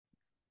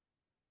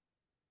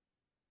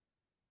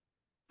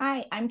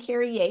Hi, I'm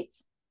Kari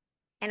Yates.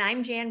 And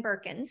I'm Jan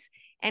Burkins,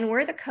 and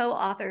we're the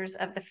co-authors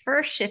of the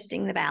first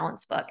Shifting the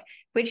Balance book,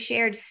 which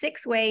shared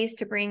 6 ways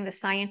to bring the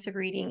science of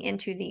reading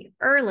into the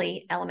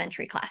early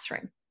elementary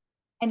classroom.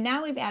 And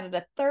now we've added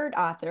a third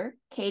author,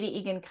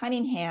 Egan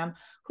Cunningham,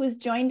 who's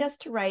joined us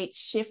to write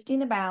Shifting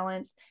the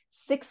Balance,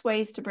 6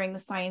 ways to bring the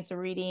science of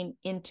reading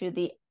into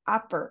the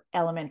upper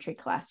elementary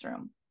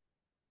classroom.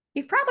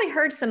 You've probably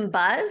heard some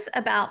buzz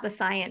about the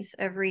science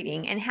of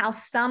reading and how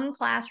some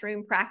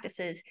classroom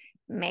practices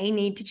may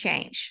need to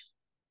change.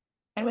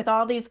 And with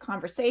all these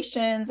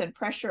conversations and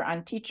pressure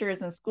on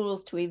teachers and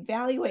schools to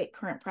evaluate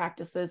current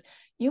practices,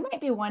 you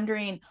might be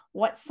wondering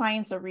what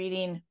science of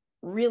reading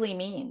really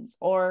means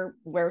or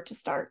where to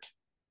start.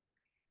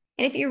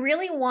 And if you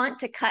really want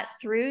to cut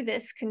through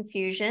this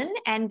confusion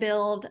and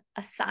build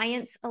a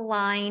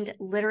science-aligned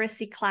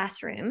literacy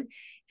classroom,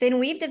 then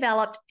we've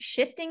developed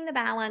Shifting the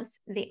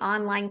Balance, the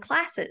online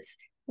classes,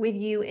 with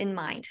you in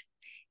mind.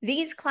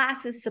 These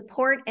classes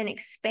support and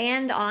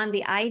expand on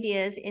the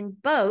ideas in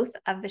both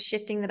of the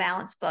Shifting the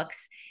Balance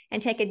books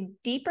and take a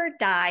deeper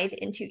dive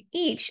into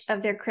each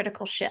of their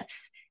critical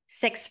shifts,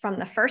 6 from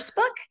the first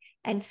book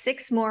and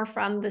 6 more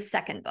from the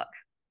second book.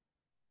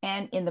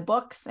 And in the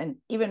books, and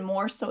even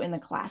more so in the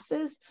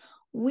classes,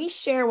 we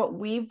share what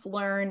we've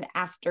learned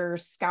after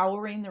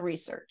scouring the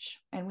research.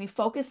 And we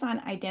focus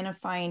on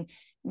identifying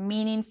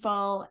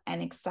meaningful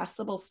and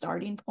accessible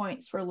starting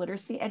points for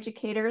literacy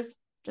educators,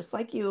 just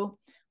like you,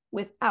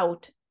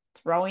 without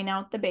throwing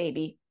out the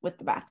baby with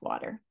the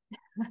bathwater.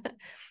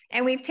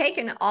 And we've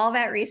taken all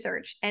that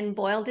research and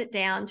boiled it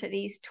down to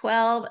these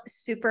 12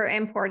 super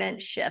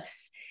important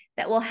shifts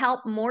that will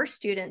help more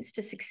students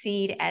to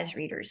succeed as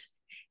readers.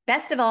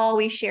 Best of all,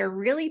 we share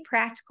really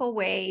practical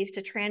ways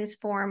to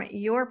transform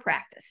your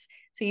practice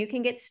so you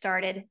can get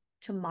started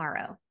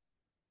tomorrow.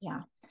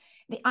 Yeah.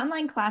 The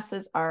online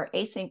classes are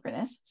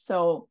asynchronous,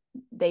 so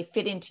they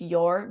fit into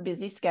your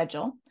busy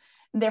schedule.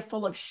 They're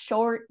full of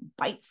short,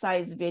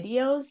 bite-sized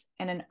videos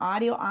and an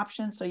audio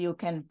option so you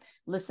can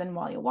listen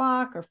while you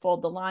walk or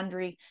fold the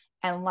laundry,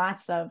 and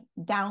lots of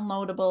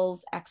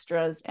downloadables,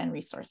 extras, and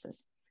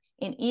resources.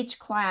 In each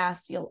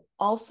class, you'll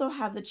also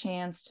have the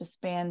chance to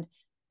spend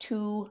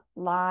 2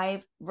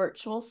 live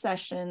virtual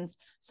sessions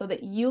so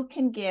that you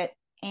can get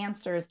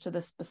answers to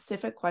the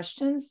specific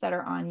questions that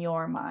are on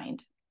your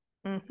mind.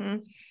 Mm-hmm.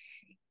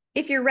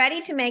 If you're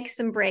ready to make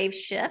some brave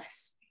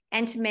shifts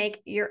and to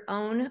make your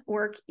own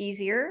work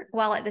easier,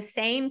 while at the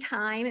same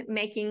time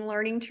making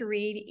learning to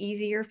read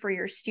easier for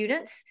your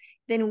students,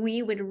 then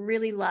we would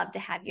really love to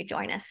have you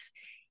join us.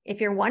 If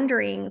you're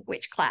wondering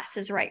which class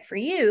is right for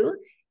you,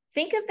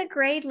 think of the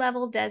grade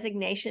level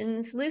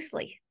designations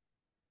loosely.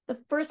 The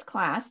first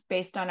class,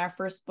 based on our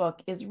first book,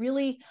 is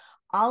really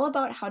all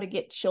about how to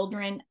get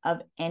children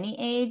of any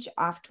age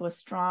off to a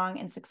strong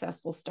and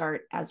successful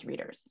start as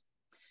readers.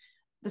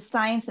 The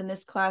science in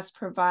this class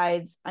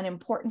provides an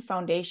important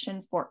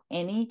foundation for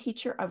any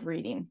teacher of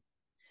reading.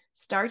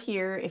 Start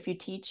here if you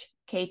teach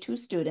K2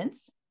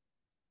 students,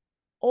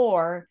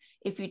 or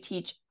if you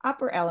teach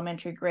upper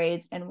elementary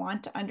grades and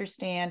want to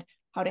understand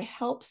how to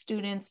help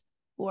students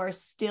who are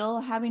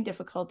still having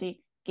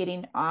difficulty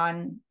getting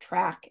on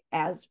track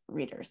as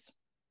readers.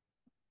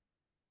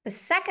 The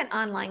second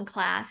online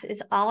class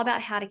is all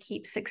about how to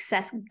keep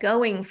success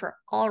going for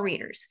all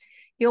readers.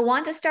 You'll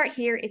want to start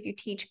here if you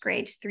teach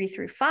grades 3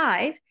 through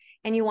 5,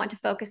 and you want to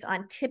focus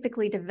on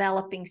typically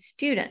developing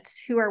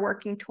students who are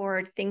working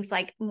toward things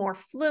like more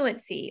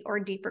fluency or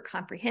deeper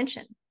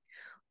comprehension.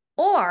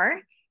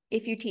 Or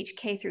if you teach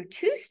K through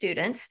 2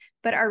 students,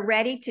 but are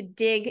ready to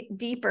dig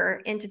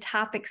deeper into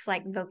topics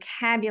like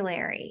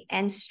vocabulary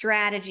and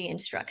strategy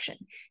instruction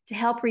to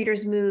help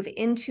readers move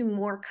into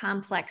more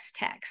complex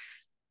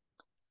texts.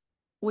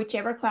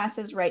 Whichever class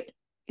is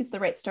the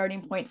right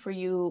starting point for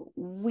you,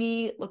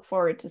 we look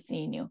forward to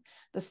seeing you.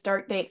 The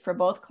start date for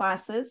both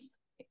classes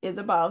is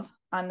above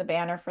on the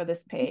banner for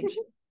this page.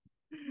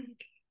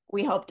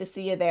 We hope to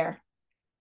see you there.